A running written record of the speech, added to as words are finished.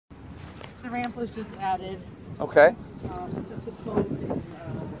The ramp was just added. Okay. It's supposed to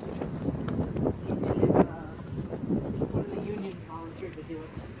one of the union volunteered to do it.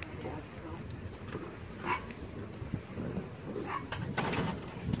 Yeah,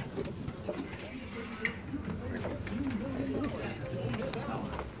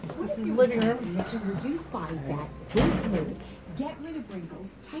 This is living room. To reduce body fat, boost mood, get rid of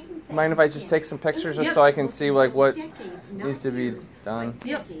wrinkles, tighten. Mind if I just take some pictures just so I can see like what needs to be done?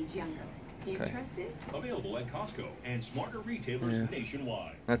 Yep. Interested? Available at Costco and smarter retailers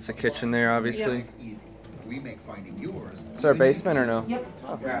nationwide. That's the kitchen there, obviously. Yep. Easy. We make finding yours. Is there a basement or no? Yep.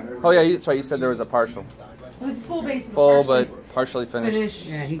 Oh yeah, that's right. You said there was a partial. It's full basement. Full, partially but partially finished. finished.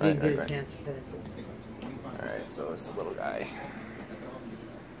 Yeah, he Right, did get right, a chance to finish it. All right, so it's a little guy.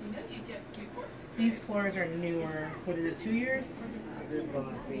 These floors are newer. What is it, 2 years? This is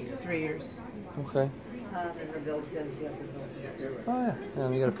going 3 years. 3 years. Okay. And the built-ins, yeah, the built-ins. Oh yeah. Yeah,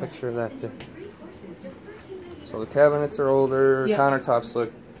 we got a picture of that too. So the cabinets are older. Yep. Countertops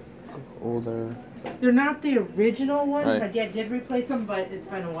look older. They're not the original ones. Right. My dad did replace them, but it's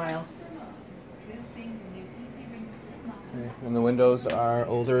been a while. Okay. And the windows are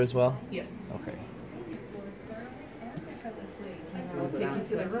older as well. Yes. Okay. I'll take you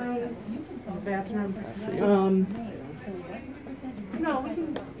to the rooms, the bathroom. For you. No, we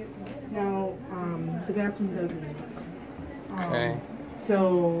can. No, the bathroom doesn't. Okay.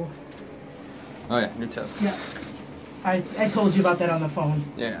 So, Oh yeah, new tub. yeah. I told you about that on the phone.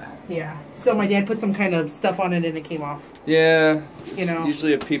 Yeah. Yeah. So my dad put some kind of stuff on it and it came off. Yeah. You know.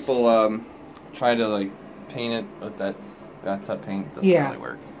 Usually if people try to like paint it with that bathtub paint, it doesn't Yeah. really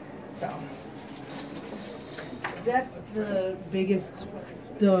work. So that's the biggest,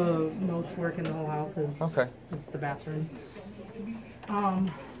 the most work in the whole house is Okay. the bathroom. Yeah,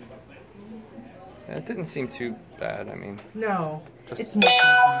 it didn't seem too bad. I mean, No, just it's more.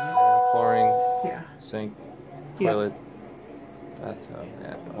 flooring, Yeah. sink, Yeah. toilet, bathtub,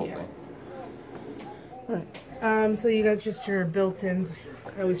 yeah, the whole Yeah. thing. So you got just your built-ins.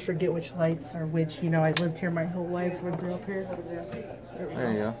 I always forget which lights are which. You know, I lived here my whole life. I grew up here.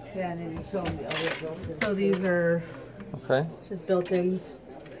 There you go. Yeah, and then you show them the other built-ins. So these are Okay. just built-ins.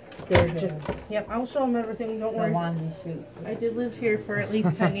 They're just, yep, I'll show them everything. Don't The worry. laundry chute. I did live here for at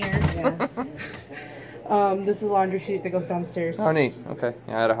least 10 years. Yeah. This is a laundry chute that goes downstairs. Oh, neat. Okay.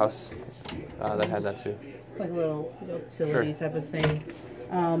 Yeah, I had a house that had that too. Like a little utility type of thing.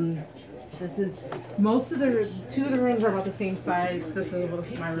 This is most of two of the rooms are about the same size. This is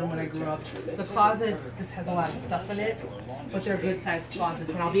my room when I grew up. The closets, this has a lot of stuff in it, but they're good sized closets,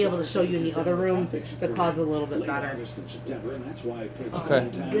 and I'll be able to show you in the other room the closet a little bit better.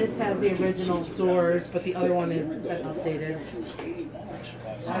 Okay. This has the original doors, but the other one is been updated.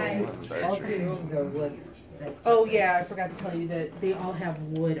 All 3 rooms are wood. Oh yeah, I forgot to tell you that they all have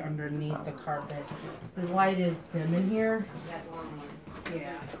wood underneath the carpet. The light is dim in here.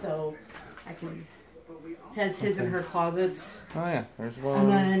 Yeah, so I can has his and her closets, Oh yeah, there's and one.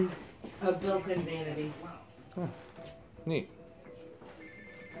 then a built-in vanity. Neat.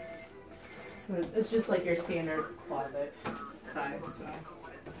 It's just like your standard closet size. So.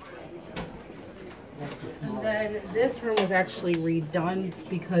 And then this room was actually redone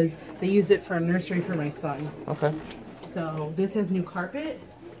because they used it for a nursery for my son. Okay. So this has new carpet.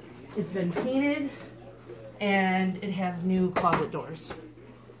 It's been painted, and it has new closet doors.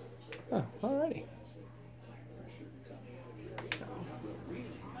 Oh, alrighty. So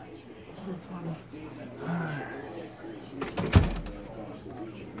this one.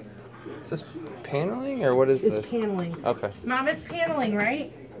 Is this paneling or what is It's this? paneling. Okay. Mom, it's paneling,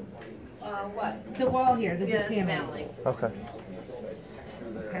 right? What? The wall here. This Yeah, is it's paneling. Okay.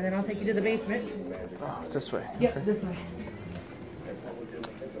 And then I'll take you to the basement. Oh, it's this way. Yep, Okay. this way.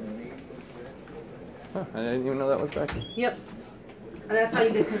 Oh, I didn't even know that was back here. Yep. And that's how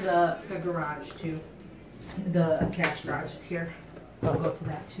you get to the garage too. The attached garage is here. I'll go to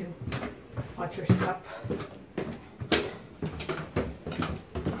that too. Watch your step.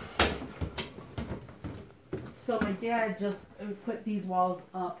 So my dad just put these walls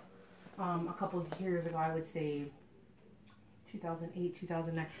up a couple of years ago. I would say 2008,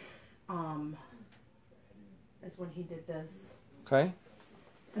 2009. Is when he did this. Okay.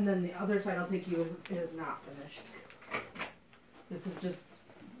 And then the other side I'll take you is not finished. This is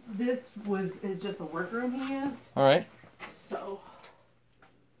just a workroom he used. All right. So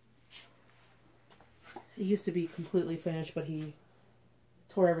it used to be completely finished, but he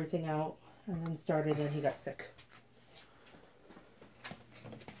tore everything out and then started and he got sick.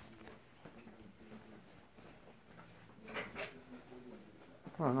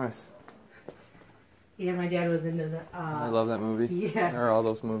 Oh, nice. Yeah, my dad was into the. I love that movie. Yeah. Or all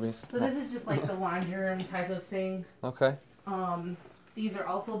those movies. So this is just like the laundry room type of thing. Okay. These are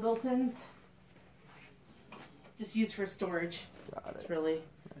also built-ins. Just used for storage. Got it. It's really.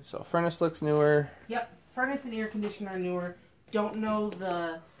 So furnace looks newer. Yep. Furnace and air conditioner are newer. Don't know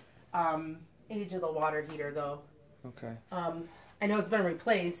the age of the water heater though. Okay. I know it's been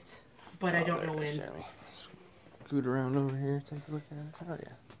replaced, but I don't know when. Let me scoot around over here, take a look at it. Oh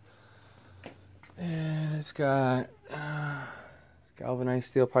yeah. And it's got galvanized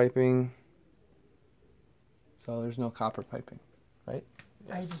steel piping. So there's no copper piping, right?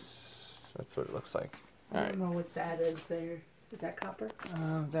 Yes. That's what it looks like. I don't know what that is there. Is that copper?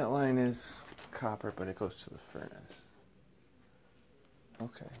 That line is copper, but it goes to the furnace.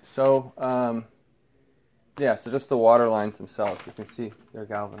 Okay. So, yeah, so just the water lines themselves, you can see they're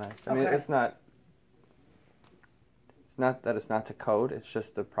galvanized. I mean, it's not that it's not to code, it's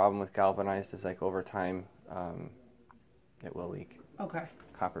just the problem with galvanized is like over time, it will leak. Okay.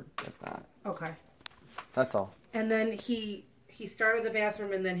 Copper does not. Okay. That's all. And then he started the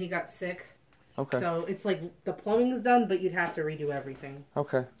bathroom and then he got sick. Okay. So it's like the plumbing's done, but you'd have to redo everything.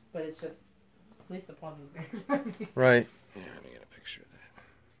 Okay. But it's just, at least the plumbing's there. Right. Yeah, let me get a picture of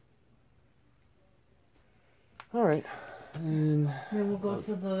that. All right. And then we'll go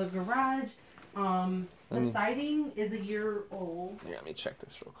to the garage. The siding is a year old. Yeah, let me check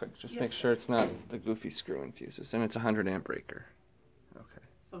this real quick. Just make sure it's not the goofy screw in fuses, and it's a 100-amp breaker. Okay.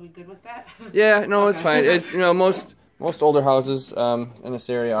 So we good with that? Yeah, no, it's fine. You know, most older houses in this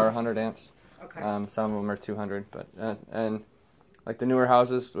area are 100 amps. Okay. Some of them are 200, but and like the newer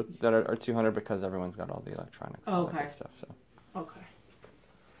houses that are 200 because everyone's got all the electronics and all that good stuff. So. Okay.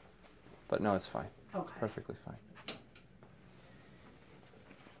 But no, it's fine. Okay. It's perfectly fine.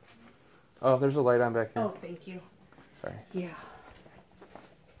 Oh, there's a light on back here. Oh, thank you. Sorry. Yeah.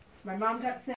 My mom got sick.